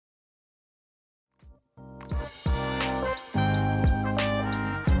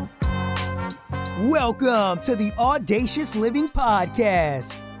Welcome to the Audacious Living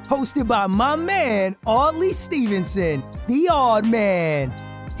Podcast, hosted by my man, Audley Stevenson, the Odd Man.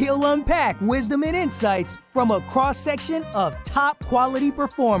 He'll unpack wisdom and insights from a cross-section of top quality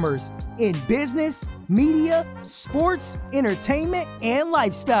performers in business, media, sports, entertainment, and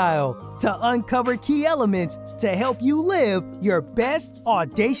lifestyle to uncover key elements to help you live your best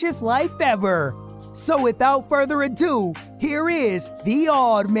audacious life ever. So without further ado, here is the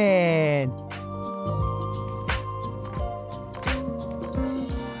Odd Man.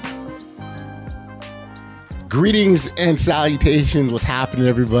 Greetings and salutations. What's happening,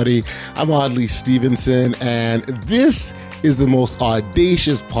 everybody? I'm Audley Stevenson, and this is the most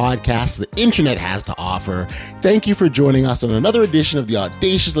audacious podcast the internet has to offer. Thank you for joining us on another edition of the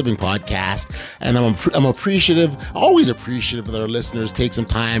Audacious Living Podcast. And I'm appreciative, always appreciative that our listeners take some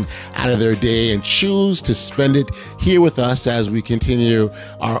time out of their day and choose to spend it here with us as we continue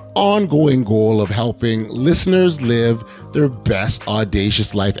our ongoing goal of helping listeners live their best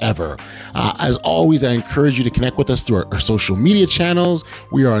audacious life ever. As always, I encourage you to connect with us through our social media channels.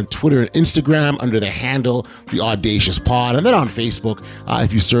 We are on Twitter and Instagram under the handle The Audacious Pod. And then on Facebook,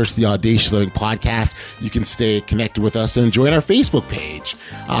 if you search The Audacious Living Podcast, you can stay connected with us and join our Facebook page.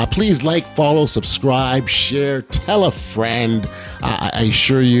 Please like, follow, subscribe, share, tell a friend. I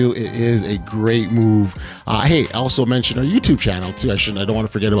assure you it is a great move. Hey, I also mentioned our YouTube channel too. I don't want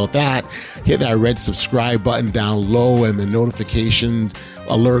to forget about that. Hit that red subscribe button down low and the notifications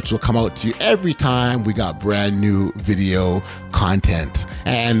alerts will come out to you every time we got brand new video content.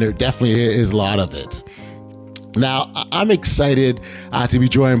 And there definitely is a lot of it. Now, I'm excited to be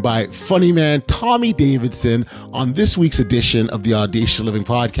joined by funny man Tommy Davidson on this week's edition of the Audacious Living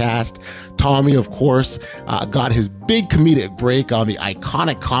Podcast. Tommy, of course, got his big comedic break on the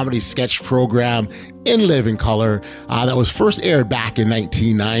iconic comedy sketch program In Living Color that was first aired back in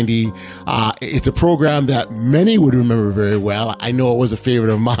 1990. It's a program that many would remember very well. I know it was a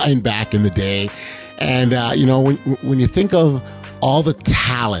favorite of mine back in the day. And, when you think of all the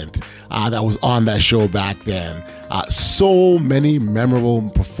talent that was on that show back then. So many memorable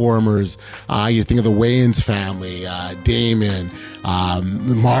performers. You think of the Wayans family, Damon,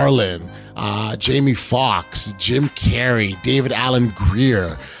 Marlon, Jamie Foxx, Jim Carrey, David Allen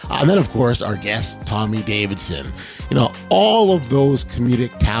Grier, and then, of course, our guest, Tommy Davidson. All of those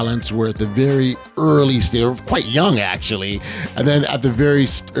comedic talents were at the very early stage, quite young actually, and then at the very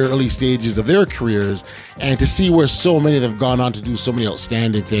early stages of their careers. And to see where so many of them have gone on to do so many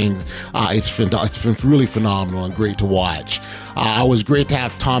outstanding things, it's been really phenomenal and great to watch. It was great to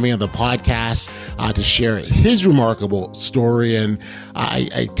have Tommy on the podcast to share his remarkable story. And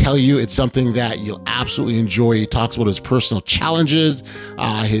I tell you, it's something that you'll absolutely enjoy. He talks about his personal challenges,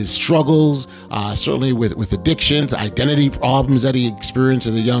 his struggles, certainly with addictions, identity problems that he experienced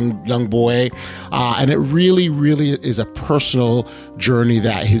as a young boy. And it really, really is a personal journey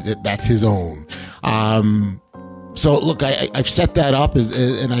that's his own. So look, I've set that up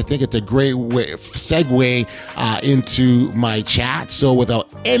and I think it's a great segue into my chat. So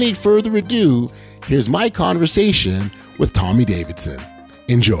without any further ado, here's my conversation with Tommy Davidson.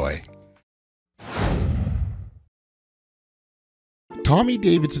 Enjoy. Tommy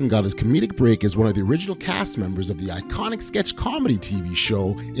Davidson got his comedic break as one of the original cast members of the iconic sketch comedy TV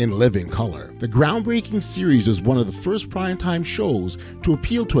show In Living Color. The groundbreaking series was one of the first primetime shows to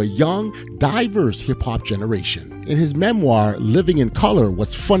appeal to a young, diverse hip-hop generation. In his memoir, Living in Color,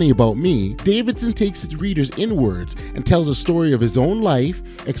 What's Funny About Me, Davidson takes his readers inwards and tells a story of his own life,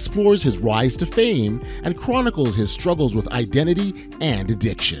 explores his rise to fame, and chronicles his struggles with identity and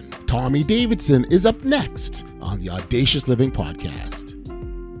addiction. Tommy Davidson is up next on the Audacious Living Podcast.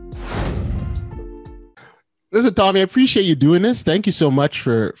 Listen, Tommy, I appreciate you doing this. Thank you so much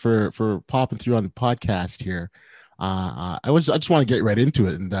for popping through on the podcast here. I just want to get right into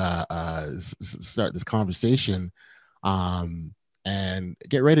it and start this conversation and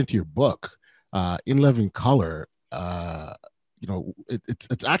get right into your book, In Living Color.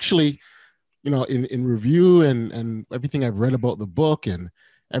 It's actually, in review and everything I've read about the book and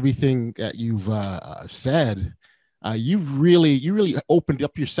everything that you've said, you really opened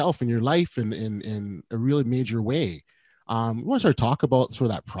up yourself in your life in a really major way. You want to start talk about sort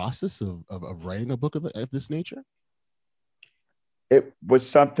of that process of writing a book of this nature? It was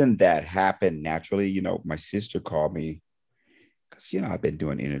something that happened naturally. My sister called me because, I've been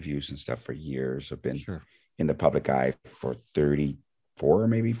doing interviews and stuff for years. I've been in the public eye for 34,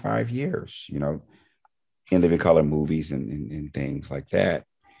 maybe 5 years, in living color movies and things like that.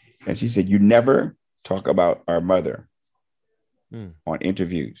 And she said, you never talk about our mother on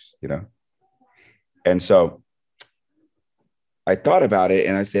interviews, And so I thought about it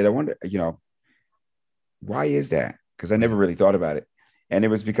and I said, I wonder, why is that? Because I never really thought about it. And it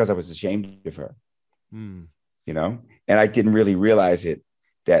was because I was ashamed of her, you know, and I didn't really realize it,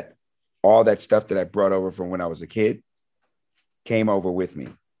 that all that stuff that I brought over from when I was a kid came over with me.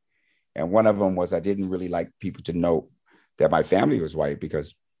 And one of them was I didn't really like people to know that my family was white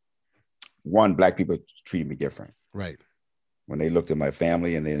because, one, Black people treated me different. Right. When they looked at my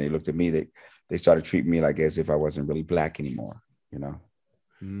family and then they looked at me, they started treating me like as if I wasn't really Black anymore, you know,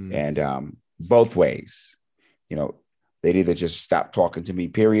 and both ways, you know, they'd either just stop talking to me,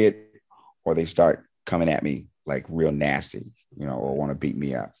 period, or they start coming at me like real nasty, you know, or want to beat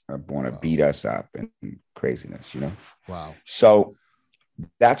me up, or want to beat us up and craziness, you know? Wow. So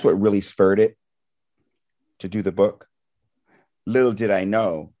that's what really spurred it to do the book. Little did I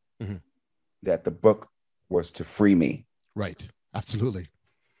know that the book was to free me. Right. Absolutely.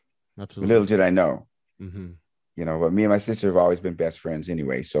 Little did I know, you know, but me and my sister have always been best friends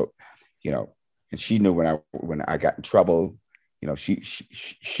anyway. So, you know, and she knew when I got in trouble, you know,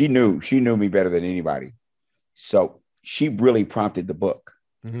 she knew me better than anybody. So she really prompted the book.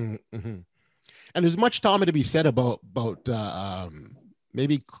 And there's much, Tommy, to be said about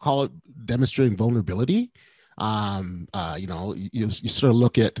maybe call it demonstrating vulnerability. You know, you sort of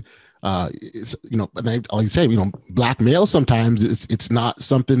look at, it's, you know, and I always say, you know, Black males, sometimes it's not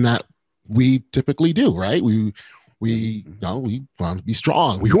something that we typically do, right? We want to be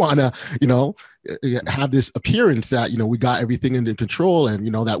strong. We want to, you know, have this appearance that, you know, we got everything under control and,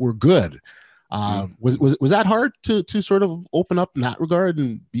 you know, that we're good. Was that hard to sort of open up in that regard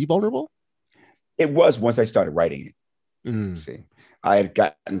and be vulnerable? It was, once I started writing it. See, I had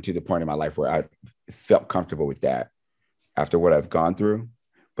gotten to the point in my life where I felt comfortable with that after what I've gone through.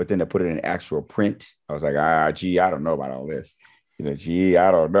 But then to put it in actual print, I was like, gee, I don't know about all this. You know, gee,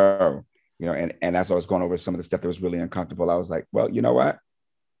 I don't know. You know, and as I was going over some of the stuff that was really uncomfortable, I was like, well, you know what?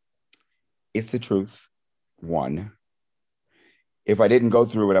 It's the truth. One, if I didn't go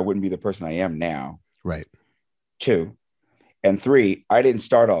through it, I wouldn't be the person I am now. Right. Two, and three, I didn't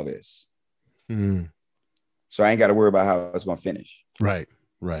start all this. So I ain't got to worry about how I was going to finish. Right.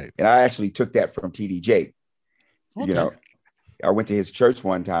 Right. And I actually took that from TD Jakes. Okay. You know, I went to his church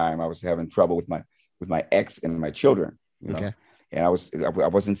one time. I was having trouble with my ex and my children, you know, and I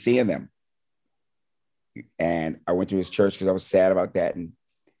wasn't seeing them. And I went to his church because I was sad about that. And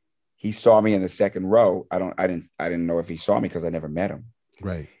he saw me in the second row. I didn't know if he saw me because I never met him.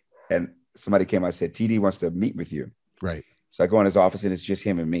 Right. And somebody came out and said, TD wants to meet with you. Right. So I go in his office and it's just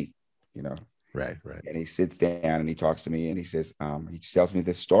him and me, you know. Right. Right. And he sits down and he talks to me and he says, he tells me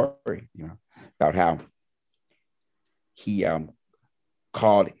this story, you know, about how he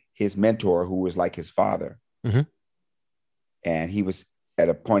called his mentor, who was like his father. And he was at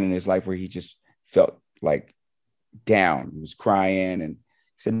a point in his life where he just felt like down. He was crying. And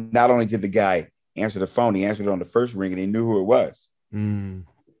he said, not only did the guy answer the phone, he answered it on the first ring and he knew who it was. And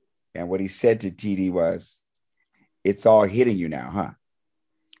what he said to TD was, it's all hitting you now, huh?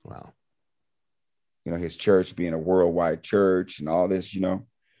 Wow. You know, his church being a worldwide church and all this, you know.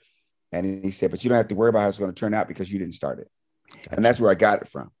 And he said, but you don't have to worry about how it's going to turn out because you didn't start it. Gotcha. And that's where I got it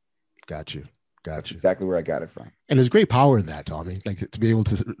from. Got you. That's exactly where I got it from. And there's great power in that, Tommy. Like to be able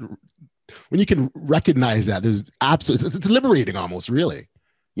to, when you can recognize that, there's absolutely, it's liberating almost, really.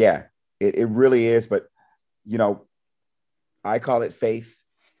 Yeah, it really is. But, you know, I call it faith.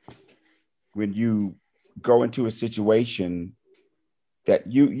 When you go into a situation that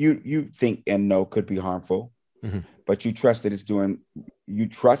you think and know could be harmful, but you trust that you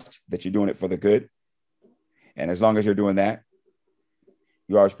trust that you're doing it for the good. And as long as you're doing that,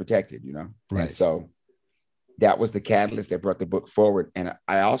 you're always protected, you know? Right. And so that was the catalyst that brought the book forward. And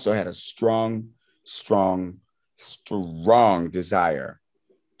I also had a strong desire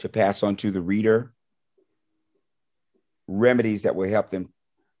to pass on to the reader remedies that will help them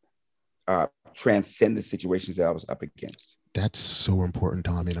transcend the situations that I was up against. That's so important,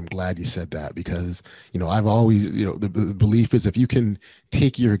 Tommy. And I'm glad you said that because, you know, I've always, you know, the belief is if you can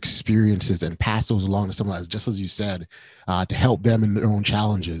take your experiences and pass those along to someone else, just as you said, to help them in their own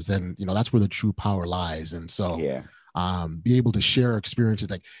challenges, then, you know, that's where the true power lies. And so be able to share experiences,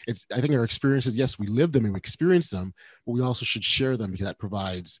 like I think our experiences, yes, we live them and we experience them, but we also should share them because that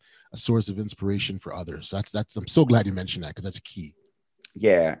provides a source of inspiration for others. So that's, I'm so glad you mentioned that because that's key.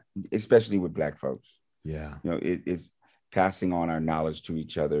 Yeah. Especially with Black folks. Yeah. You know, it's passing on our knowledge to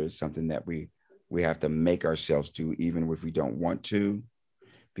each other is something that we have to make ourselves do, even if we don't want to,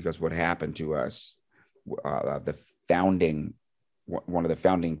 because what happened to us, one of the founding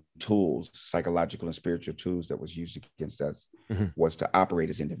tools, psychological and spiritual tools that was used against us was to operate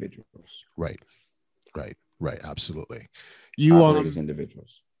as individuals. Right. Absolutely. Operate as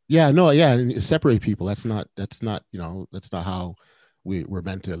individuals. Yeah, no, yeah, and separate people. That's not, that's not how we're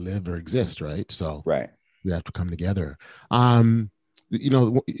meant to live or exist, right? So Right. we have to come together.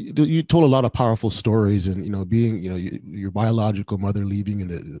 You told a lot of powerful stories, and being, your biological mother leaving in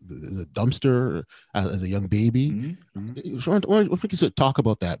the dumpster as a young baby. Mm-hmm. I want to talk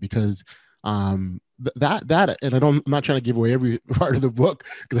about that, because that and I'm not trying to give away every part of the book,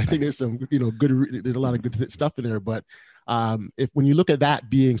 because I think there's some there's a lot of good stuff in there, but when you look at that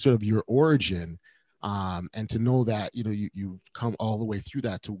being sort of your origin, and to know that you've come all the way through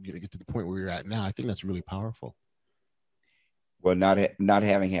that to get to the point where you're at now, I think that's really powerful. Well, not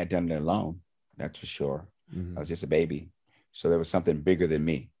having had done it alone, that's for sure. Mm-hmm. I was just a baby, so there was something bigger than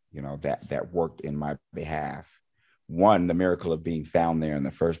me, that worked in my behalf. One, the miracle of being found there in the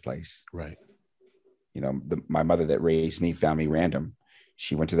first place. Right. My mother that raised me found me random.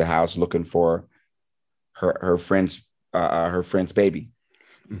 She went to the house looking for her friend's baby.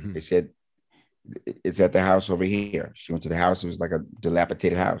 Mm-hmm. They said, it's at the house over here. She went to the house. It was like a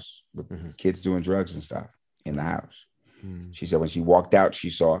dilapidated house with kids doing drugs and stuff in the house. Mm-hmm. She said when she walked out, she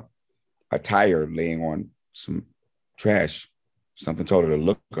saw a tire laying on some trash. Something told her to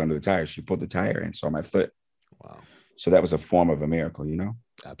look under the tire. She pulled the tire and saw my foot. Wow. So that was a form of a miracle,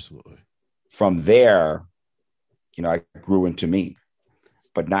 Absolutely. From there, I grew into me,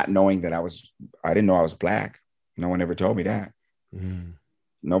 but not knowing that I didn't know I was Black. No one ever told me that. Mm.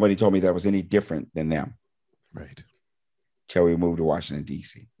 Nobody told me that I was any different than them. Right. Till we moved to Washington,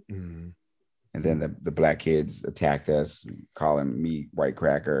 D.C. Mm. And then the Black kids attacked us, calling me white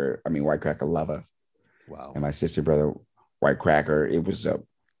cracker lover. Wow. And my sister, brother, white cracker. It was a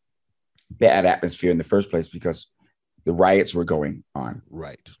bad atmosphere in the first place because the riots were going on.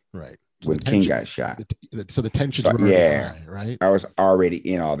 Right. So when King got shot. So the tensions were high, right? I was already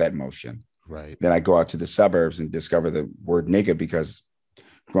in all that motion. Right. Then I go out to the suburbs and discover the word nigga because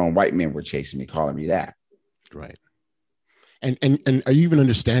grown white men were chasing me, calling me that. Right. And are you even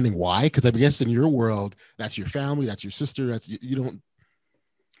understanding why? Because I guess in your world, that's your family, that's your sister. That's you don't.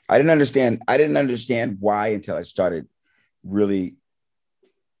 I didn't understand why until I started really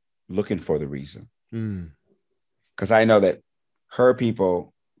looking for the reason. Because I know that her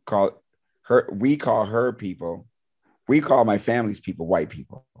people we call my family's people white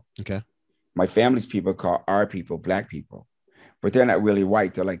people. Okay. My family's people call our people Black people, but they're not really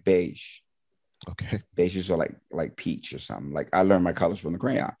white. They're like beige. Okay. Beiges are like peach or something. Like I learned my colors from the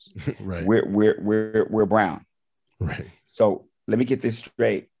crayons. Right. We're brown. Right. So let me get this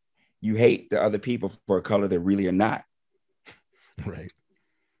straight. You hate the other people for a color they really are not. Right.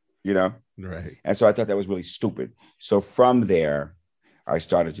 Right. And so I thought that was really stupid. So from there, I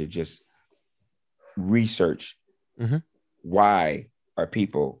started to just research why are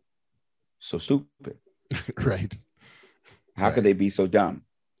people so stupid? Right. How could they be so dumb?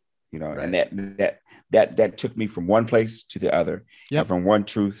 Right. And that took me from one place to the other, and from one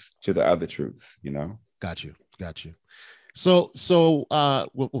truth to the other truth. Got you. So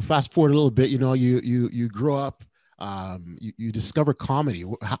we'll fast forward a little bit. You grow up, you discover comedy.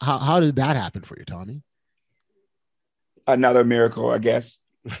 How did that happen for you, Tommy? Another miracle, I guess.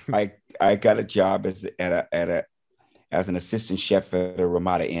 I got a job as an assistant chef at a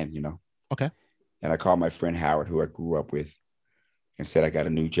Ramada Inn. Okay. And I called my friend Howard, who I grew up with, and said, I got a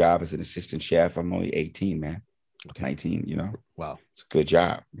new job as an assistant chef. I'm only 18, man. Okay. 19, Wow. It's a good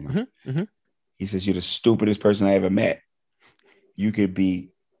job. He says, you're the stupidest person I ever met. You could be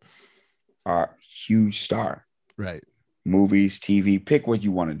a huge star. Right. Movies, TV, pick what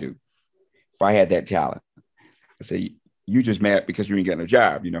you want to do. If I had that talent, I say, you just mad because you ain't getting a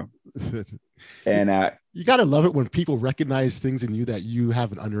job, And you got to love it when people recognize things in you that you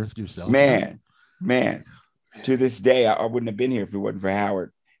haven't unearthed yourself. Man. To this day, I wouldn't have been here if it wasn't for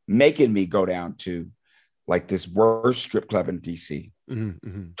Howard making me go down to like this worst strip club in DC,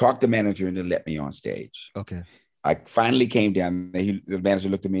 talk to the manager, and then let me on stage. Okay. I finally came down there. The manager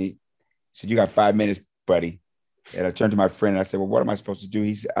looked at me, said, you got 5 minutes, buddy. And I turned to my friend and I said, well, what am I supposed to do?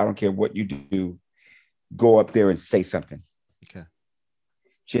 He said, I don't care what you do. Go up there and say something. Okay.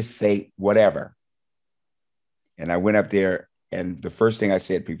 Just say whatever. And I went up there, and the first thing I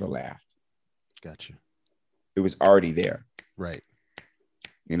said, people laughed. Gotcha. It was already there. Right.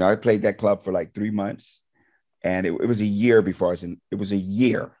 I played that club for like 3 months, and it was a year before I was in. It was a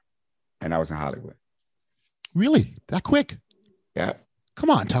year, and I was in Hollywood. Really? That quick? Yeah. Come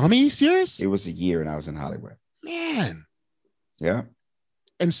on, Tommy. You serious? It was a year, and I was in Hollywood. Man. Yeah.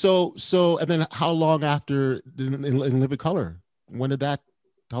 And so, and then how long after in Living Color?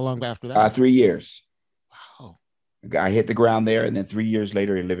 How long after that? 3 years. Wow. I hit the ground there, and then 3 years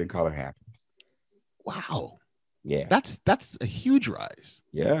later, In Living Color happened. Wow. Yeah. That's a huge rise.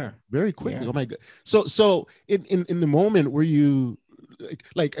 Yeah. Very quickly. Yeah. Oh my God. So in the moment, were you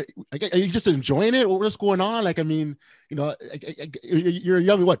like, are you just enjoying it, or what's going on? Like, I mean, you know, you're a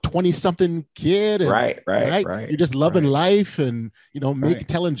young, 20 something kid, and Right. You're just loving right. life, and, you know, Right.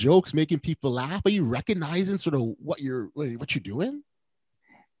 telling jokes, making people laugh. Are you recognizing sort of what you're doing?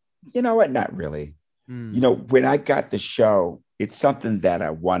 You know what? Not really. You know, when I got the show, it's something that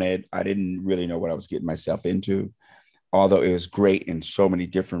I wanted. I didn't really know what I was getting myself into, although it was great in so many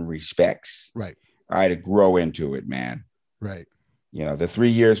different respects. Right. I had to grow into it, man. Right. You know, the 3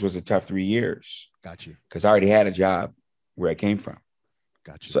 years was a tough 3 years. Got you. Because I already had a job where I came from.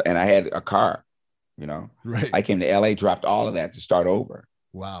 Got you. So, and I had a car, you know. Right. I came to LA, dropped all of that to start over.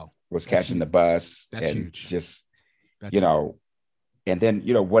 Wow. Was catching the bus. That's and huge. Just, That's you know, and then,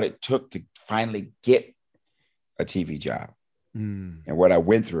 you know, what it took to finally get a TV job and what I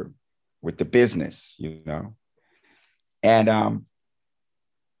went through with the business, you know. And,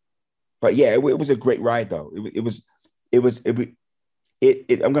 but yeah, it was a great ride though.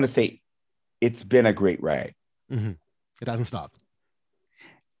 I'm going to say it's been a great ride. Mm-hmm. It hasn't stopped.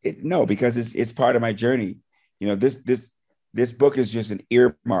 No, because it's part of my journey. You know, this book is just an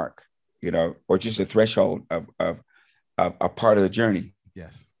earmark, you know, or just a threshold of a part of the journey.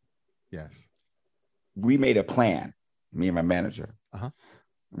 Yes. Yes. We made a plan, me and my manager. Uh-huh.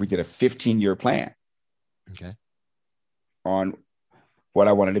 We did a 15-year plan. Okay. On what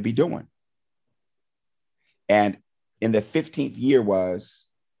I wanted to be doing. And in the 15th year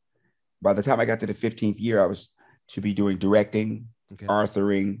by the time I got to the 15th year, I was to be doing directing,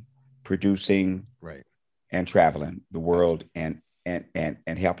 authoring, producing, right, and traveling the world and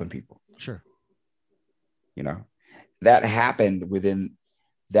helping people. Sure. You know, that happened within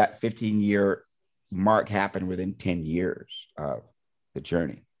that 15-year mark happened within 10 years of the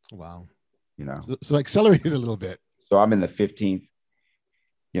journey. Wow. You know, so accelerated a little bit. So I'm in the 15th,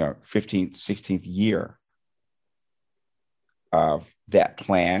 16th year of that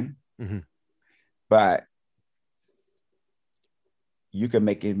plan. Mm-hmm. But you can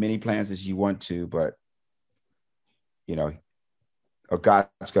make as many plans as you want to, but, you know, or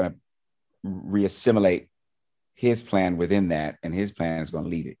God's going to reassimilate his plan within that, and his plan is going to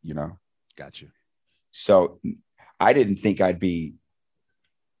lead it, you know? Got you. So I didn't think I'd be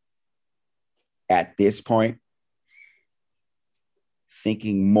at this point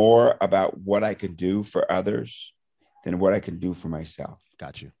thinking more about what I could do for others than what I can do for myself.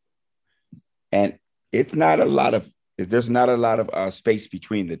 Got you. And there's not a lot of space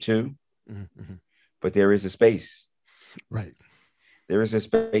between the two, mm-hmm. but there is a space. Right. There is a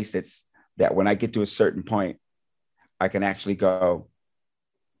space that when I get to a certain point, I can actually go,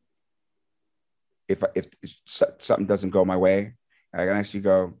 if something doesn't go my way, I can actually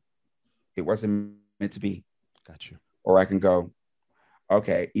go, it wasn't meant to be. Got you. Or I can go,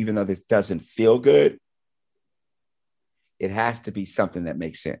 okay, even though this doesn't feel good, it has to be something that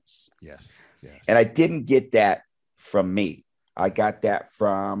makes sense. Yes. Yes. And I didn't get that from me. I got that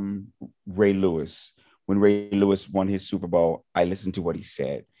from Ray Lewis. When Ray Lewis won his Super Bowl, I listened to what he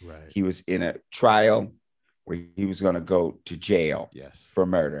said. Right. He was in a trial where he was going to go to jail. Yes. For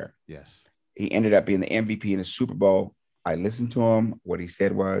murder. Yes. He ended up being the MVP in the Super Bowl. I listened to him. What he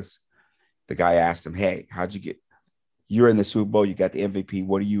said was, the guy asked him, hey, you're in the Super Bowl, you got the MVP.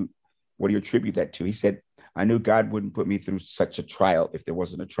 What do you attribute that to? He said, I knew God wouldn't put me through such a trial if there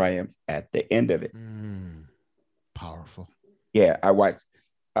wasn't a triumph at the end of it. Powerful. Yeah, I watched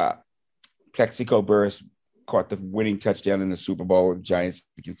Plexico Burress caught the winning touchdown in the Super Bowl with the Giants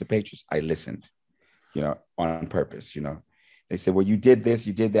against the Patriots. I listened, you know, on purpose, you know. They said, well, you did this,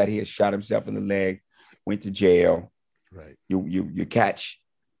 you did that. He had shot himself in the leg, went to jail. Right. You catch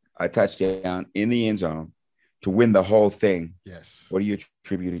a touchdown in the end zone to win the whole thing. Yes. What do you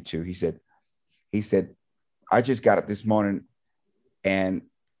attribute it to? He said, I just got up this morning and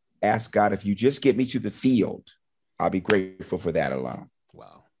asked God, if you just get me to the field, I'll be grateful for that alone.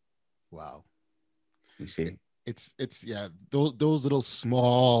 Wow. You see? It's yeah, those little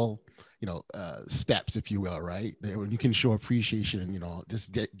small, steps, if you will, right? When you can show appreciation,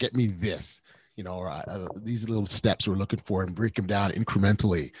 just get me this, or these little steps we're looking for, and break them down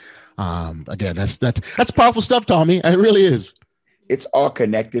incrementally. Again, that's powerful stuff, Tommy. It really is. It's all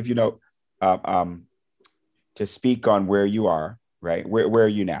connective, to speak on where you are, right? Where are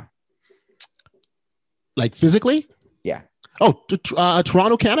you now? Like physically? Yeah. Oh,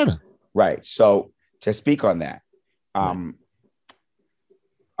 Toronto, Canada. Right. So to speak on that, right.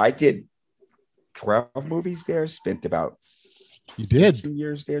 I did 12 movies there, spent about 15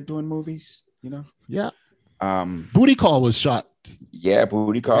 years there doing movies, Yeah. Booty Call was shot Yeah,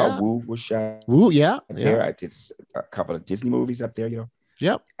 Booty Call. Yeah. Woo was shot Ooh, yeah. there. I did a couple of Disney movies up there, you know.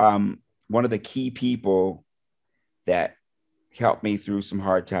 Yep. One of the key people that helped me through some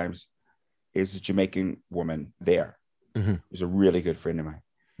hard times is a Jamaican woman there. Mm-hmm. Who's a really good friend of mine.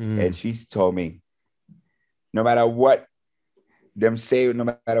 Mm. And she's told me, no matter what them say,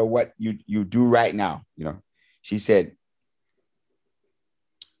 no matter what you do right now, you know, she said,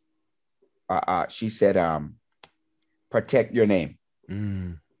 protect your name.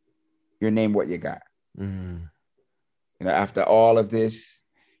 Mm. Your name, what you got. Mm. You know, after all of this,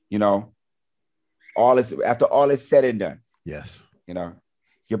 you know, after all is said and done. Yes. You know,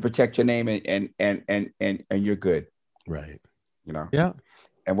 you protect your name and you're good. Right. You know? Yeah.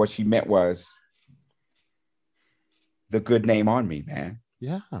 And what she meant was the good name on me, man.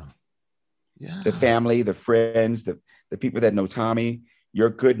 Yeah. Yeah. The family, the friends, the people that know Tommy, your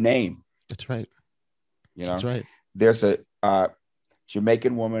good name. That's right. You know, that's right. There's a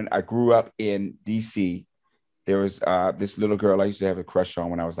Jamaican woman. I grew up in DC. There was this little girl I used to have a crush on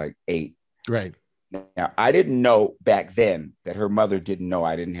when I was like 8. Right. Now, I didn't know back then that her mother didn't know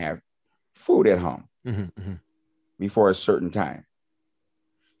I didn't have food at home before a certain time.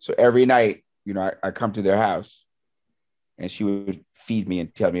 So every night, you know, I come to their house and she would feed me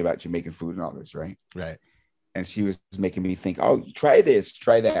and tell me about Jamaican food and all this, right? Right. And she was making me think, oh, try this,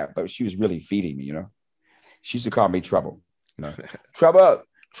 try that. But she was really feeding me, you know. She used to call me Trouble. You know, Trouble,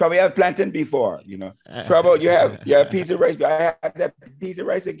 you have plantain before, you know. Trouble, you have a piece of rice. I have that piece of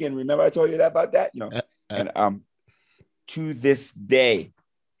rice again. Remember I told you that about that, you know. And to this day,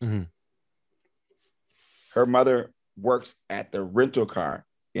 her mother works at the rental car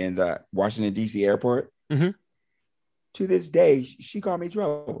in the Washington, D.C. airport. To this day, she called me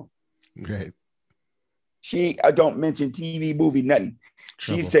Trouble. Great. She don't mention TV, movie, nothing.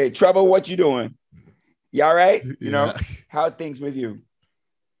 Trouble. She said, Trouble, what you doing? You all right? You know, how are things with you?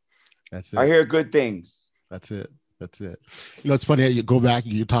 That's it. I hear good things. That's it. That's it. You know, it's funny. You go back,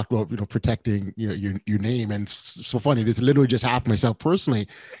 you talk about, you know, protecting, you know, your name. And it's so funny. This literally just happened myself personally.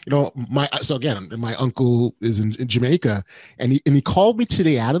 You know, so again, my uncle is in Jamaica and he called me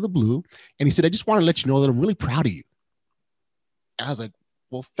today out of the blue and he said, I just want to let you know that I'm really proud of you. And I was like,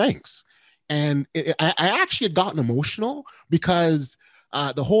 well, thanks. And I actually had gotten emotional because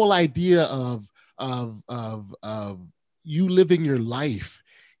the whole idea of you living your life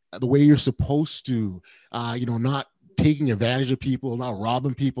the way you're supposed to, you know, not taking advantage of people, not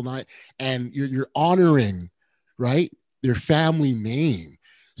robbing people, and you're honoring, right, their family name.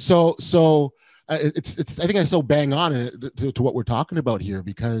 So it's I think I so bang on to what we're talking about here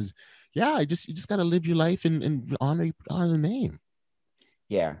because you just got to live your life and honor the name.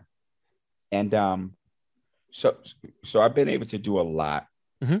 Yeah. And so I've been able to do a lot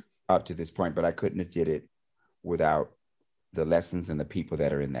up to this point, but I couldn't have did it without the lessons and the people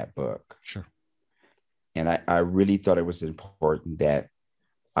that are in that book. Sure. And I really thought it was important that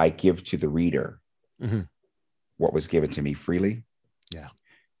I give to the reader what was given to me freely. Yeah.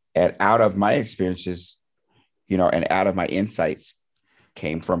 And out of my experiences, you know, and out of my insights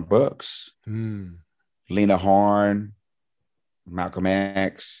came from books. Lena Horne, Malcolm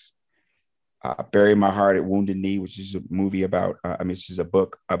X, Bury My Heart at Wounded Knee, which is a movie about, which is a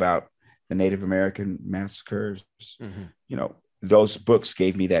book about the Native American massacres. You know, those books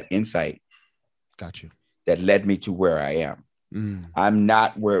gave me that insight. Got you. That led me to where I am. I'm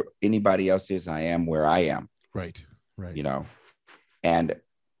not where anybody else is. I am where I am. Right. Right. You know, and,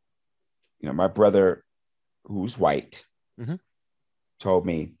 you know, my brother, who's white, told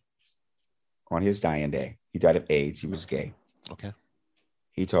me on his dying day, he died of AIDS. He was gay. Okay.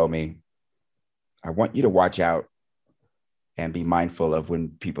 He told me, I want you to watch out and be mindful of when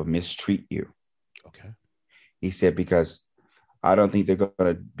people mistreat you. Okay. He said, because I don't think they're going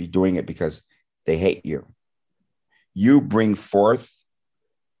to be doing it because they hate you. You bring forth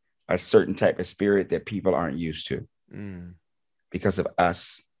a certain type of spirit that people aren't used to because of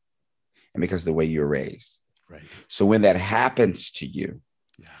us and because of the way you're raised. Right. So when that happens to you,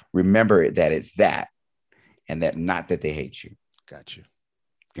 remember that it's that and that not that they hate you. Got you.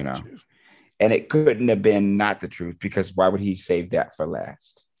 You know? And it couldn't have been not the truth because why would he save that for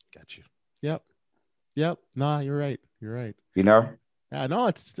last? Got you. Yep. No, you're right. You're right. You know? Yeah,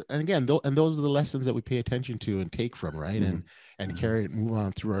 no, and again, those are the lessons that we pay attention to and take from, right? And carry it, move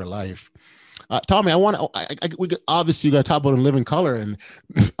on through our life. Tommy, we obviously got to talk about In Living Color. And,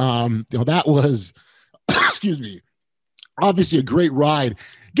 you know, that was, excuse me, obviously a great ride.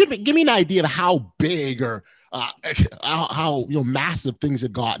 Give me an idea of how big or how you know massive things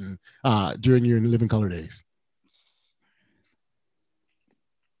had gotten during your In Living Color days.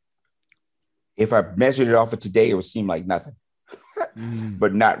 If I measured it off of today, it would seem like nothing.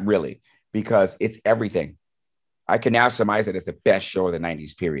 but not really, because it's everything. I can now surmise it as the best show of the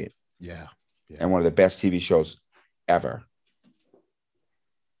 90s period. Yeah. And one of the best TV shows ever.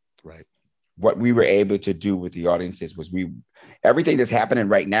 Right. What we were able to do with the audiences was everything that's happening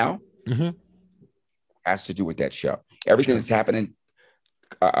right now has to do with that show. Everything that's happening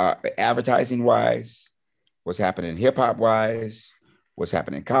advertising wise, what's happening hip hop wise, what's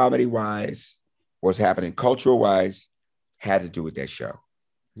happening comedy wise, what's happening cultural wise, had to do with that show.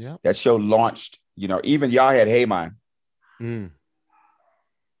 Yeah. That show launched, even y'all had Heyman.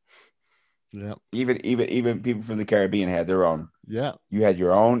 Yeah. Even people from the Caribbean had their own. Yeah. You had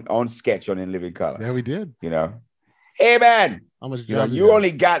your own sketch on In Living Color. Yeah, we did. Hey man, how much you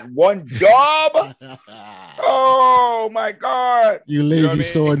only got one job. Oh my God. You lazy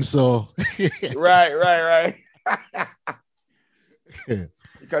so-and-so. Right.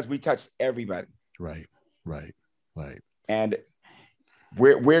 Because we touched everybody. Right. And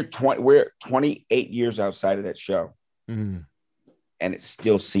we're 28 years outside of that show. And it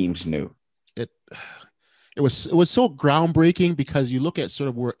still seems new. It was so groundbreaking, because you look at sort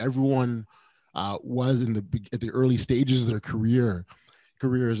of where everyone was at the early stages of their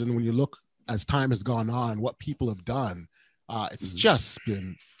careers, and when you look as time has gone on, what people have done, it's just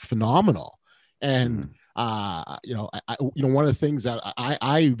been phenomenal. And one of the things that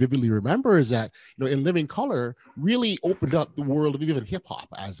I vividly remember is that In Living Color really opened up the world of even hip hop,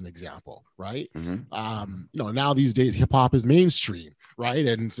 as an example, right? Now these days hip hop is mainstream, right?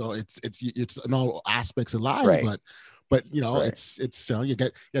 And so it's in all aspects of life, right. but it's you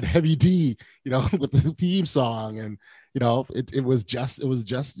get Heavy D, with the theme song, and it was just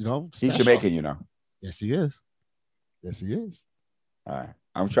special. He's Jamaican, Yes, he is. All right,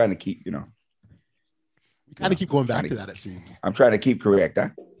 I'm trying to keep we kind of keep going back to that, it seems. I'm trying to keep correct, huh?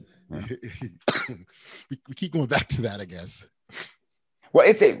 we keep going back to that, I guess.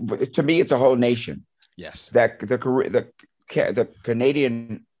 Well, to me, it's a whole nation. Yes. That the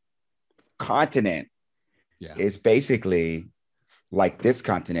Canadian continent is basically like this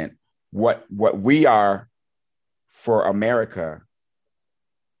continent. What we are for America,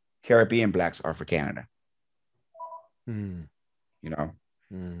 Caribbean blacks are for Canada. We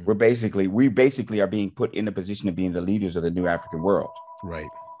basically are being put in a position of being the leaders of the new African world. Right.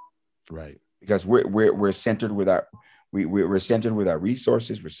 Because we're centered with we're centered with our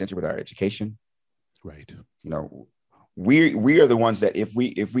resources. We're centered with our education. Right. We are the ones that if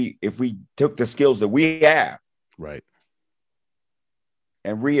we took the skills that we have, right,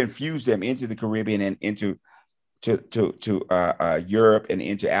 and reinfuse them into the Caribbean and into Europe and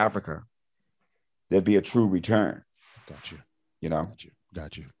into Africa, there'd be a true return. Got you.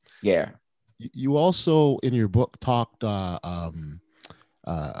 Got you. Yeah. You also in your book talked about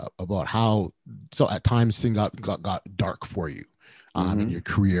how at times things got dark for you in your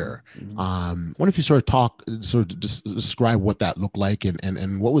career. What if you sort of describe what that looked like,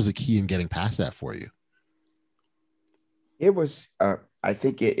 and what was the key in getting past that for you? It was I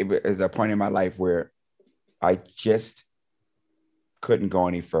think it was a point in my life where I just couldn't go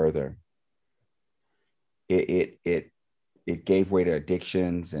any further. It gave way to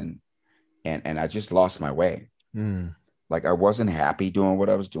addictions, and I just lost my way. Like I wasn't happy doing what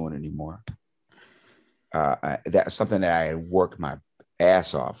I was doing anymore. That's something that I had worked my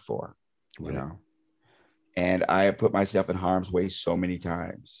ass off for, and I put myself in harm's way so many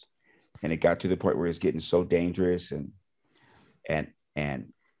times, and it got to the point where it's getting so dangerous, and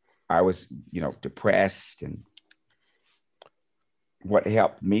I was, depressed. And what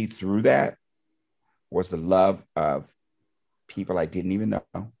helped me through that was the love of people I didn't even know,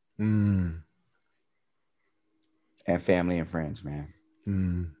 and family and friends, man.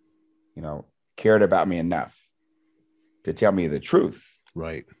 Cared about me enough to tell me the truth,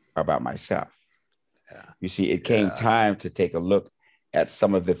 right, about myself. Yeah. You see, it came time to take a look at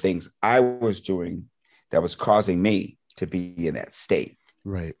some of the things I was doing that was causing me to be in that state.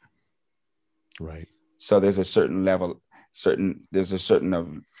 Right. So there's a certain level, there's a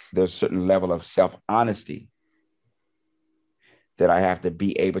certain level of self-honesty that I have to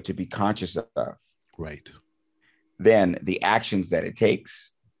be able to be conscious of. Right. Then the actions that it takes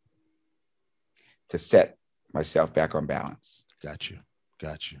to set myself back on balance. Got you.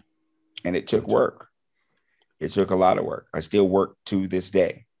 And it took work. It took a lot of work. I still work to this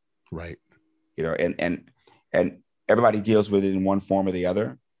day. Right. And everybody deals with it in one form or the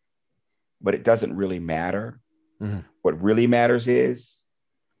other, but it doesn't really matter. What really matters is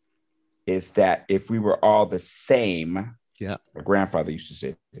that if we were all the same, my grandfather used to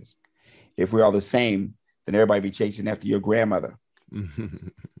say this, if we're all the same, then everybody be chasing after your grandmother.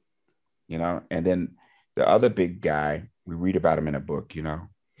 And then the other big guy We read about him in a book, you know.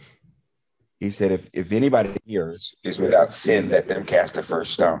 He said, if anybody here is without sin, let them cast the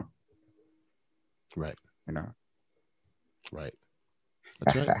first stone. Right. You know. Right.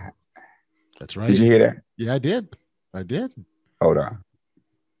 That's right. That's right. Did you hear that? Yeah, I did. I did. Hold on.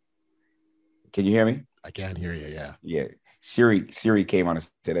 Can you hear me? I can hear you. Yeah. Yeah. Siri came on and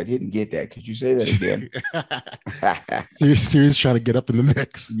said, I didn't get that. Could you say that again? Siri's trying to get up in the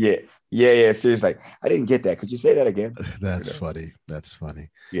mix. Yeah. Siri's like, I didn't get that. Could you say that again? That's funny. That's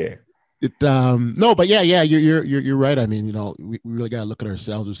funny. Yeah. No, but yeah, you're right. I mean, you know, we really got to look at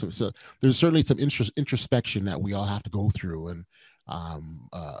ourselves. There's certainly some introspection that we all have to go through, and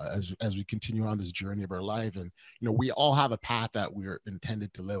as we continue on this journey of our life, and you know, we all have a path that we're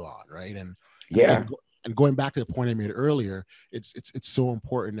intended to live on, right? And and going back to the point I made earlier, it's so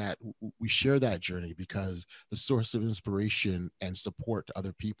important that we share that journey, because the source of inspiration and support to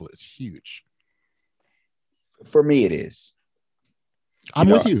other people is huge. For me, it is. I'm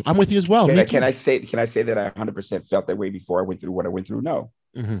with you as well. Can I say that I 100% felt that way before I went through what I went through? No.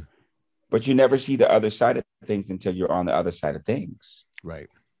 Mm-hmm. But you never see the other side of things until you're on the other side of things. Right.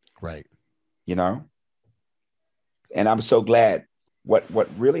 You know? And I'm so glad. What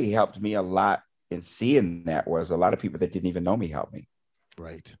really helped me a lot in seeing that was a lot of people that didn't even know me helped me.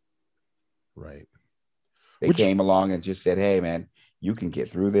 Right. They came along and just said, hey, man, you can get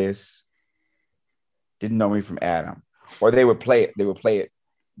through this. Didn't know me from Adam. Or they would play it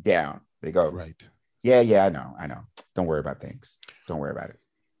down. They go, right. Yeah, I know. Don't worry about things. Don't worry about it.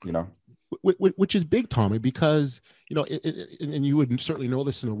 You know? Which is big, Tommy, because, you know, and you would certainly know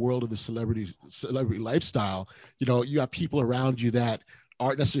this in the world of the celebrity lifestyle. You know, you have people around you that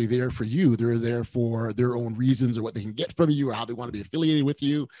aren't necessarily there for you. They're there for their own reasons, or what they can get from you, or how they want to be affiliated with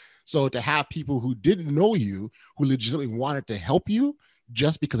you. So to have people who didn't know you, who legitimately wanted to help you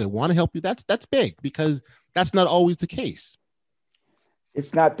just because they want to help you, that's big, because that's not always the case.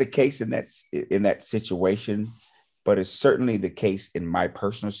 It's not the case in that situation, but it's certainly the case in my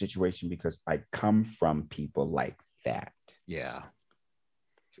personal situation, because I come from people like that. Yeah.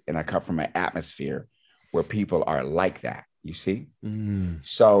 And I come from an atmosphere where people are like that, you see? Mm.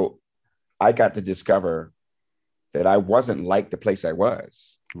 So I got to discover that I wasn't like the place I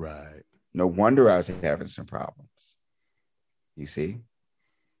was. Right. No wonder I was having some problems. You see?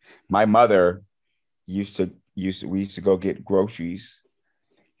 My mother we used to go get groceries.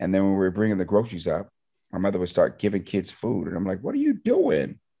 And then when we were bringing the groceries up, my mother would start giving kids food. And I'm like, what are you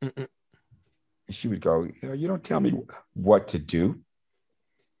doing? Mm-mm. And she would go, you don't tell me what to do.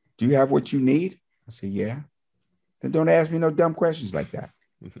 Do you have what you need? I said, yeah. Then don't ask me no dumb questions like that.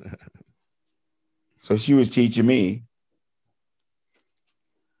 So she was teaching me,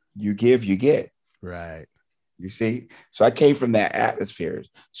 you give, you get. Right. You see? So I came from that atmosphere.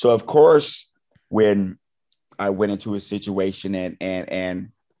 So of course, when I went into a situation and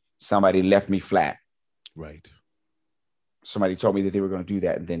somebody left me flat. Right. Somebody told me that they were going to do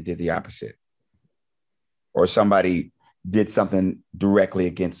that and then did the opposite. Or somebody did something directly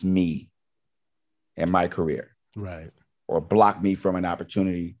against me and my career. Right. Or blocked me from an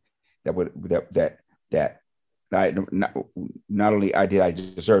opportunity that I not only I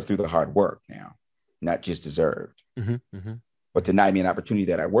deserve through the hard work now, not just deserved, but denied me an opportunity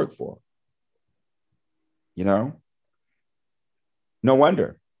that I worked for. You know? No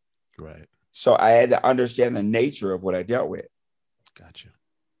wonder. Right. So I had to understand the nature of what I dealt with. Gotcha.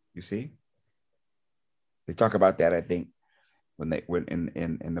 You see? They talk about that, I think, when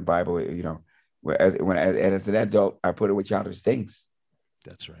in the Bible, you know, when as an adult, I put away childish things.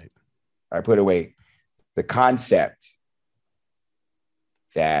 That's right. I put away the concept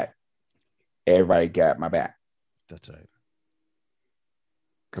that everybody got my back. That's right.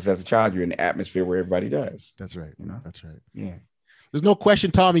 Because as a child, you're in the atmosphere where everybody does. That's right. You know? That's right. Yeah. There's no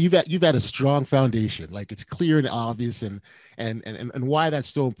question, Tommy, you've had a strong foundation. Like, it's clear and obvious, and why that's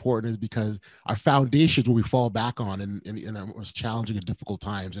so important is because our foundation is what we fall back on in our most challenging and difficult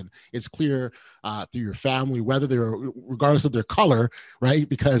times. And it's clear through your family, whether they're, regardless of their color, right?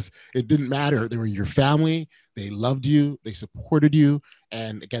 Because it didn't matter. They were your family. They loved you. They supported you.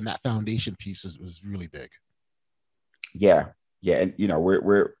 And again, that foundation piece was really big. Yeah. Yeah. And, you know,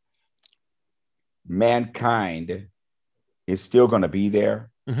 we're mankind is still going to be there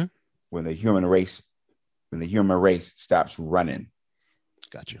when the human race stops running.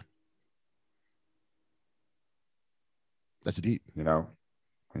 Gotcha. That's deep. You know,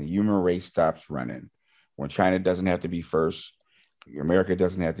 when the human race stops running, when China doesn't have to be first, America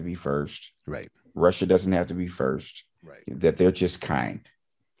doesn't have to be first, right? Russia doesn't have to be first, right? That they're just kind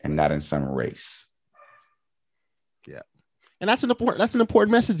and not in some race. Yeah. And that's an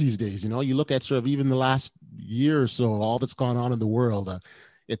important message these days. You know, you look at sort of even the last year or so, all that's gone on in the world.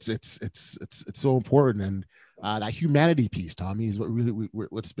 It's so important. And that humanity piece, Tommy, is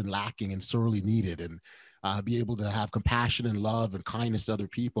what's been lacking and sorely needed. And be able to have compassion and love and kindness to other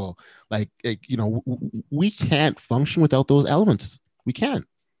people. You know, we can't function without those elements. We can't.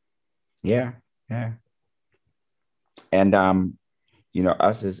 Yeah. And you know,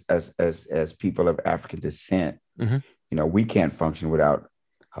 us as people of African descent, mm-hmm. you know, we can't function without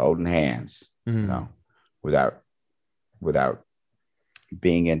holding hands, mm-hmm. you know, without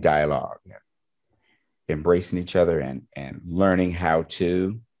being in dialogue, embracing each other and learning how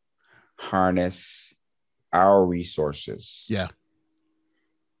to harness our resources. Yeah.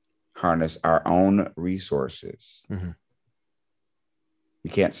 Harness our own resources. Mm-hmm. We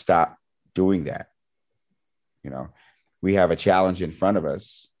can't stop doing that. You know, we have a challenge in front of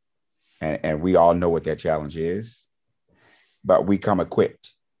us, and we all know what that challenge is, but we come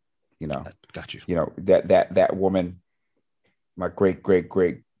equipped. You know, got you. You know, that woman, my great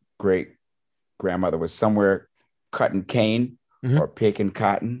grandmother, was somewhere cutting cane mm-hmm. or picking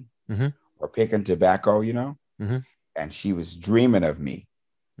cotton mm-hmm. or picking tobacco, you know, mm-hmm. and she was dreaming of me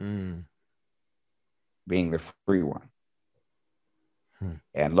being the free one.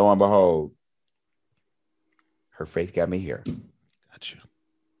 And lo and behold, her faith got me here. Gotcha.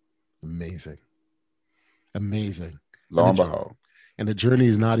 Amazing. Lo and behold. And the journey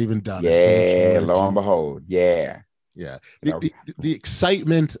is not even done. Yeah, lo and behold. Yeah. The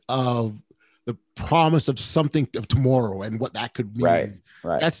excitement of the promise of something of tomorrow and what that could mean.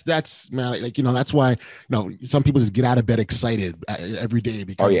 Right. That's man, like, you know, that's why, you know, some people just get out of bed excited every day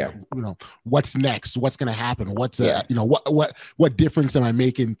because, you know, what's next? What's going to happen? What's you know, what difference am I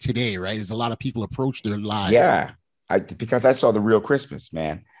making today? Right. As a lot of people approach their lives. Yeah. Because I saw the real Christmas,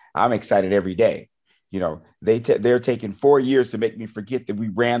 man. I'm excited every day. You know, they're taking 4 years to make me forget that we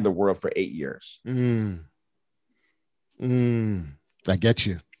ran the world for 8 years. I get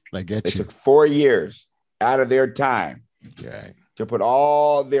you. They took 4 years out of their time right. to put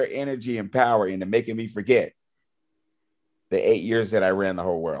all their energy and power into making me forget the 8 years that I ran the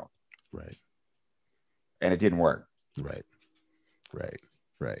whole world. Right. And it didn't work. Right.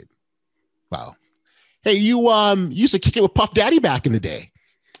 Wow. Hey, you used to kick it with Puff Daddy back in the day.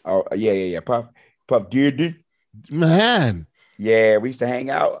 Oh, yeah. Puff Daddy. Man. Yeah, we used to hang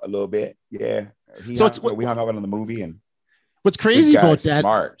out a little bit. Yeah. We hung out on the movie. And what's crazy about that?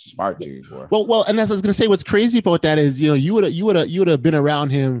 Smart dude. Boy. Well, and as I was gonna say, what's crazy about that is, you know, you would have been around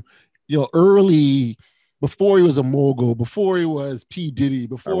him, you know, early, before he was a mogul, before he was P. Diddy,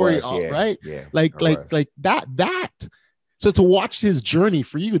 right? Yeah. Like that. So to watch his journey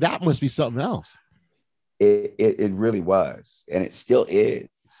for you, that must be something else. It really was, and it still is.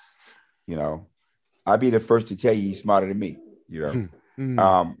 You know, I'd be the first to tell you he's smarter than me. You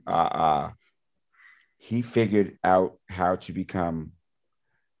know, he figured out how to become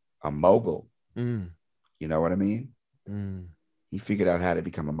a mogul. You know what I mean? He figured out how to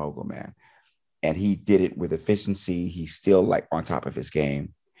become a mogul, man. And he did it with efficiency. He's still like on top of his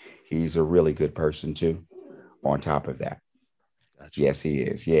game. He's a really good person too, on top of that. Gotcha. Yes, he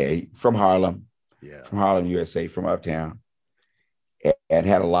is. Yeah. From Harlem. Yeah. From Harlem, USA, from uptown. And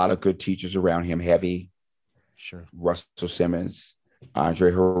had a lot of good teachers around him. Heavy. Sure. Russell Simmons,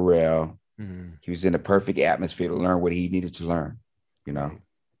 Andre Harrell. He was in the perfect atmosphere to learn what he needed to learn, you know.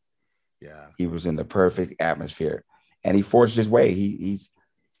 Yeah. He was in the perfect atmosphere, and he forged his way. He's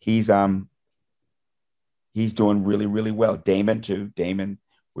doing really, really well. Damon too. Damon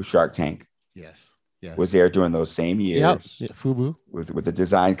with Shark Tank. Yes. Was there during those same years. Yeah. FUBU. With the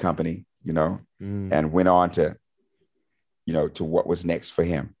design company, you know, and went on to, you know, to what was next for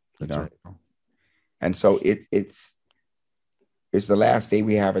him. You know? Right. And so it's the last day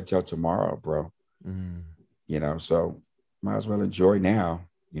we have until tomorrow, bro. You know, so might as well enjoy now,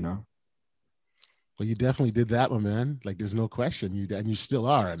 you know. Well, you definitely did that, my man. Like, there's no question. You still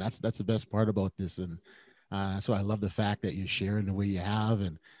are, and that's the best part about this. And so I love the fact that you're sharing the way you have,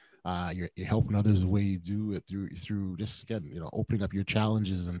 and you're helping others the way you do it through just, again, you know, opening up your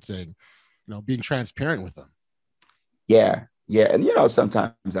challenges and saying, you know, being transparent with them. Yeah, and you know,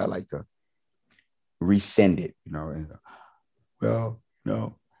 sometimes I like to resend it, you know, and well, you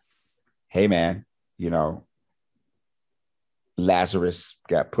know, hey man, you know, Lazarus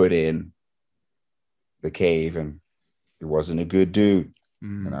got put in the cave and he wasn't a good dude, you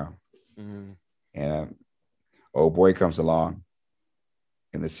know, and old boy comes along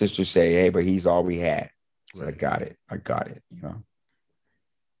and the sisters say, hey, but he's all we had. So right. I got it, you know.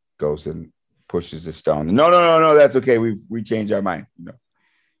 Goes and pushes the stone. No, that's okay. We changed our mind, you know.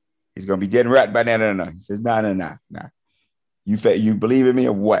 He's gonna be dead and rotten by now. No. He says, no. You believe in me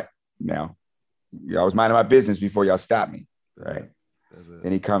or what? Now, I was minding my business before y'all stopped me, right?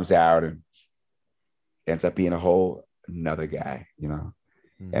 Then he comes out and ends up being a whole another guy, you know.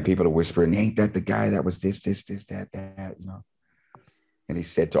 And people are whispering, ain't that the guy that was this, that, you know? And he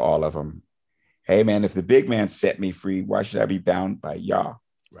said to all of them, hey, man, if the big man set me free, why should I be bound by y'all?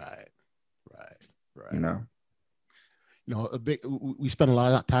 Right. You know? We spend a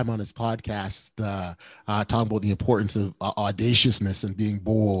lot of time on this podcast talking about the importance of audaciousness and being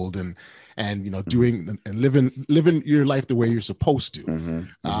bold and you know, doing and living your life the way you're supposed to.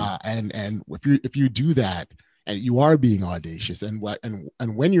 And if you do that, and you are being audacious, and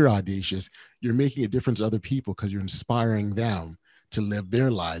when you're audacious, you're making a difference to other people because you're inspiring them to live their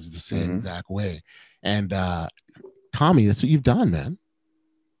lives the same exact way. And Tommy, that's what you've done, man.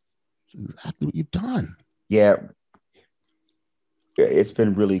 That's exactly what you've done. Yeah, it's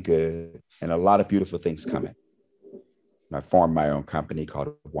been really good, and a lot of beautiful things coming. I formed my own company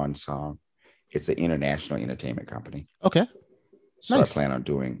called One Song. It's an international entertainment company. Okay, so nice. I plan on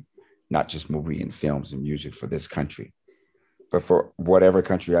doing not just movie and films and music for this country, but for whatever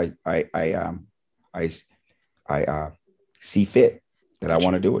country I see fit that I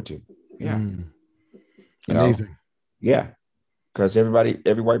want to do it to. Yeah. You amazing. know? Yeah. Because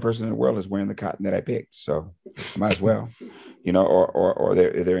every white person in the world is wearing the cotton that I picked. So I might as well, you know, or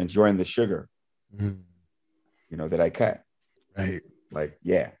they're enjoying the sugar, you know, that I cut. Right. Like,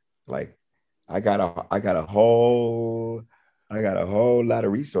 yeah. Like I got a whole lot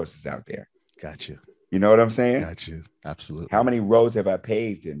of resources out there. Gotcha. You know what I'm saying? Gotcha. Absolutely. How many roads have I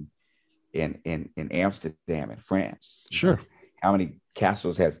paved in Amsterdam and France? Sure. How many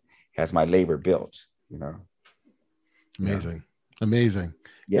castles has my labor built? You know. Amazing. Amazing.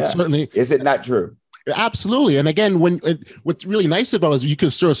 Yeah. Certainly. Is it not true? Absolutely. And again, what's really nice about it is you can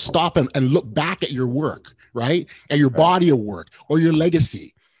sort of stop and look back at your work, right? At your body of work or your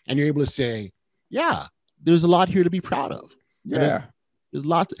legacy. And you're able to say, yeah, there's a lot here to be proud of. Yeah. There's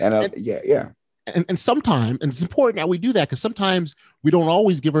lots. Yeah. And sometimes, and it's important that we do that because sometimes we don't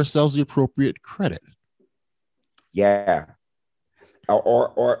always give ourselves the appropriate credit. Yeah.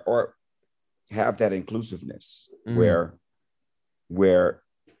 Or have that inclusiveness where,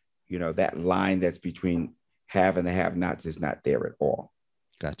 you know, that line that's between have and the have-nots is not there at all.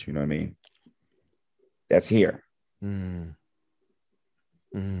 Got you. You know what I mean? That's here. For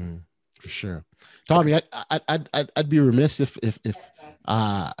sure. Tommy, I'd be remiss if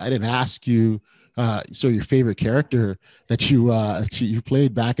I didn't ask you so your favorite character that you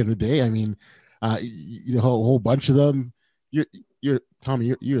played back in the day. I mean, you know, a whole bunch of them. You're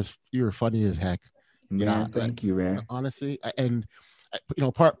Tommy, you're funny as heck. You know, thank you, man. Honestly, and you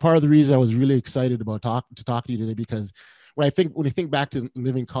know, part of the reason I was really excited about to talk to you today because when I think back to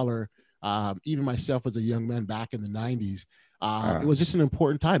Living Color, even myself as a young man back in the 90s, it was just an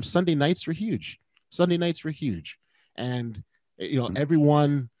important time. Sunday nights were huge. And you know,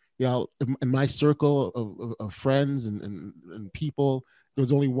 everyone, you know, in my circle of friends and people, there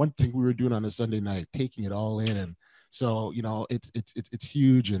was only one thing we were doing on a Sunday night, taking it all in. And so, you know, it's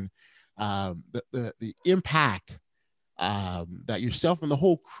huge. And the impact that yourself and the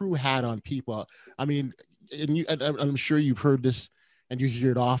whole crew had on people. I mean, and I'm sure you've heard this and you hear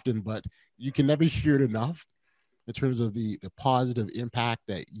it often, but you can never hear it enough in terms of the positive impact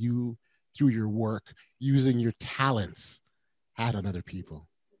that you, through your work, using your talents, had on other people.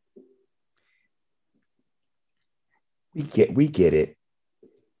 We get it.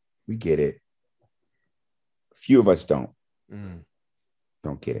 Few of us don't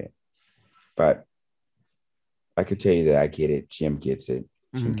get it, but I could tell you that I get it. Jim gets it.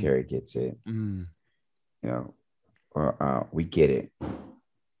 Jim Carrey gets it. You know, we get it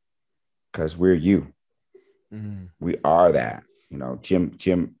because we're you. We are that. You know, Jim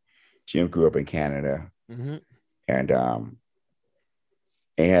grew up in Canada, and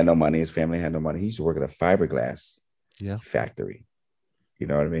he had no money. His family had no money. He used to work at a fiberglass factory. You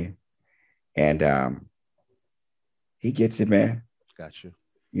know what I mean? And he gets it, man. Got you.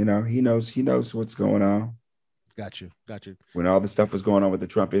 You know, he knows what's going on. Got you. When all the stuff was going on with the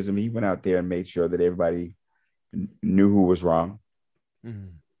Trumpism, he went out there and made sure that everybody knew who was wrong.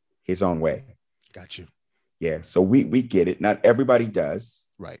 His own way. Got you. Yeah. So we get it. Not everybody does.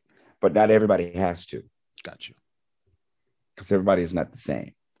 Right. But not everybody has to. Got you. Because everybody is not the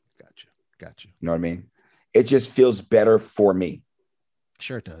same. Got you. You know what I mean? It just feels better for me.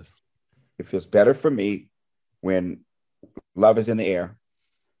 Sure it does. It feels better for me when love is in the air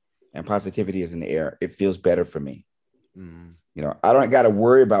and positivity is in the air. It feels better for me. You know, I don't got to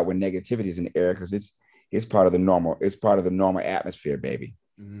worry about when negativity is in the air because it's part of the normal. It's part of the normal atmosphere, baby.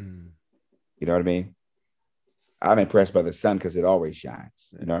 You know what I mean? I'm impressed by the sun because it always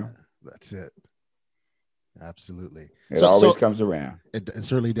shines, you know? That's it. Absolutely. It always comes around. It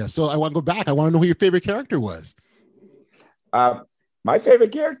certainly does. So I want to go back. I want to know who your favorite character was. My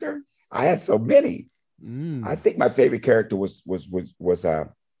favorite character? I had so many. I think my favorite character was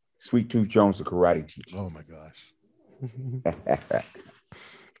Sweet Tooth Jones, the karate teacher. Oh my gosh.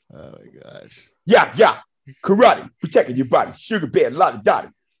 Oh my gosh. Yeah. Karate, protecting your body, sugar bear, lottie dottie.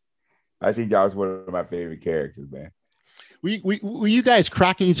 I think that was one of my favorite characters, man. Were you guys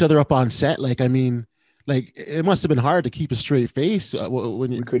cracking each other up on set? Like, I mean, like it must have been hard to keep a straight face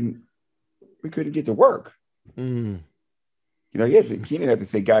when you we couldn't get to work. You know, Keenan had to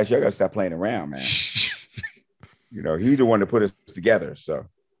say, guys, y'all gotta stop playing around, man. You know, he's the one to put us together. So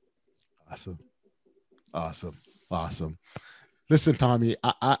awesome. Listen, Tommy,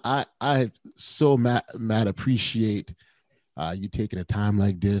 I so mad appreciate you taking a time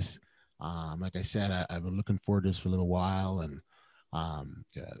like this. Like I said, I've been looking forward to this for a little while, and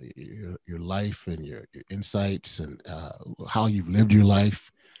your life and your insights and how you've lived your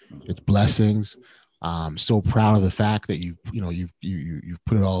life, its blessings. So proud of the fact that you've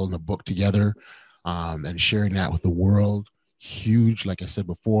put it all in the book together, and sharing that with the world. Huge, like I said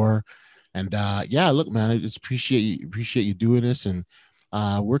before. And look, man, I just appreciate you doing this. And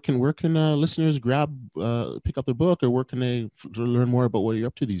where can listeners pick up the book, or where can they learn more about what you're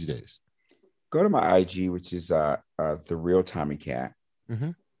up to these days? Go to my IG, which is the real Tommy Cat. Mm-hmm.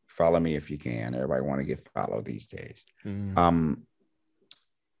 Follow me if you can. Everybody want to get followed these days.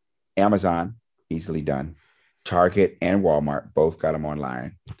 Amazon, easily done. Target and Walmart both got them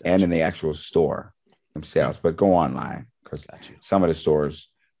online, and in the actual store themselves. But go online, because some of the stores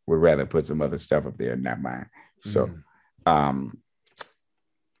would rather put some other stuff up there, not mine. So, and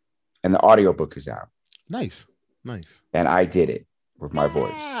the audiobook is out. Nice. And I did it with my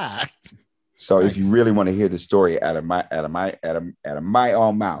voice. So if you really want to hear the story out of my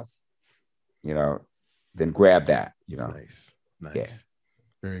own mouth, you know, then grab that, you know. Nice. Yeah.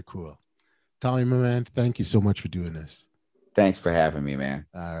 Very cool. Tommy, my man, thank you so much for doing this. Thanks for having me, man.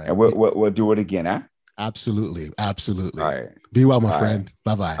 All right. And we'll do it again, huh? Absolutely. All right. Be well, my friend.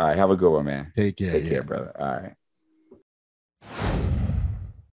 Right. Bye-bye. All right. Have a good one, man. Take care. Take care, brother. All right.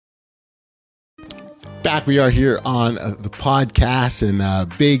 Back we are here on the podcast,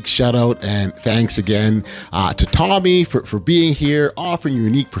 and big shout out and thanks again to Tommy for being here, offering your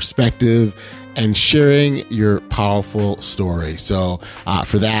unique perspective and sharing your powerful story. So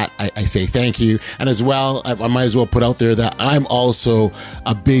for that, I say thank you. And as well, I might as well put out there that I'm also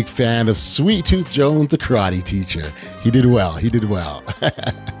a big fan of Sweet Tooth Jones, the karate teacher. He did well.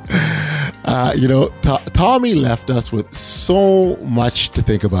 Tommy left us with so much to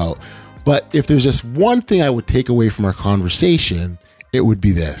think about. But if there's just one thing I would take away from our conversation, it would be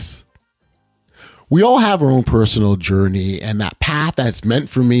this. We all have our own personal journey, and that path that's meant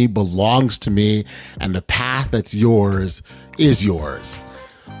for me belongs to me, and the path that's yours is yours.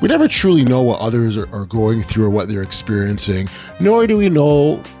 We never truly know what others are going through or what they're experiencing, nor do we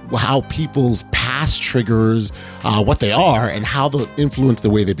know how people's past triggers, what they are, and how they'll influence the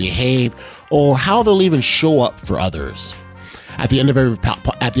way they behave, or how they'll even show up for others. At the end of every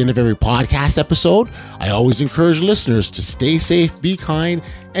podcast episode, I always encourage listeners to stay safe, be kind,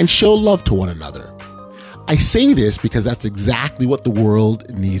 and show love to one another. I say this because that's exactly what the world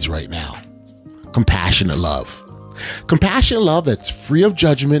needs right now. Compassionate love. Compassionate love that's free of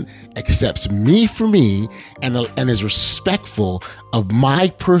judgment, accepts me for me, and is respectful of my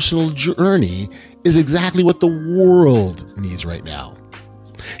personal journey is exactly what the world needs right now.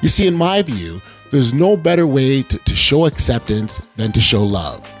 You see, in my view, there's no better way to show acceptance than to show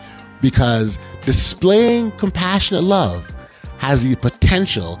love, because displaying compassionate love has the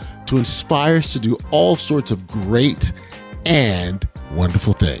potential to inspire us to do all sorts of great and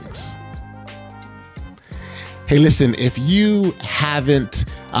wonderful things. Hey, listen, if you haven't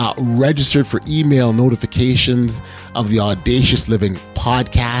registered for email notifications of the Audacious Living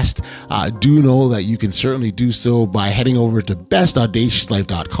Podcast, do know that you can certainly do so by heading over to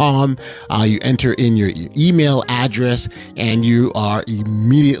bestaudaciouslife.com. You enter in your email address, and you are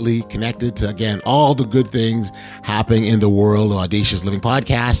immediately connected to, again, all the good things happening in the world of Audacious Living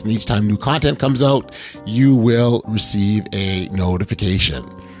Podcast. And each time new content comes out, you will receive a notification.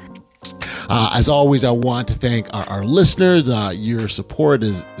 As always, I want to thank our listeners. Your support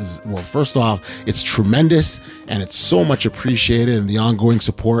is, well, first off, it's tremendous and it's so much appreciated. And the ongoing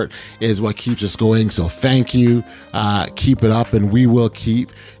support is what keeps us going. So thank you. Keep it up, and we will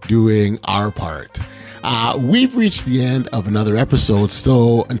keep doing our part. We've reached the end of another episode.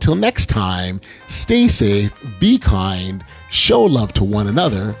 So until next time, stay safe, be kind, show love to one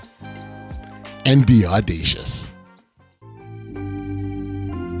another, and be audacious.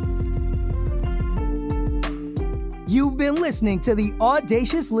 been listening to the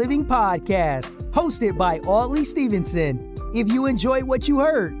Audacious Living Podcast, hosted by Audley Stevenson. If you enjoyed what you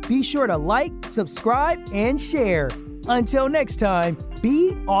heard, be sure to like, subscribe, and share. Until next time,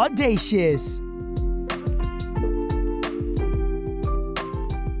 be audacious.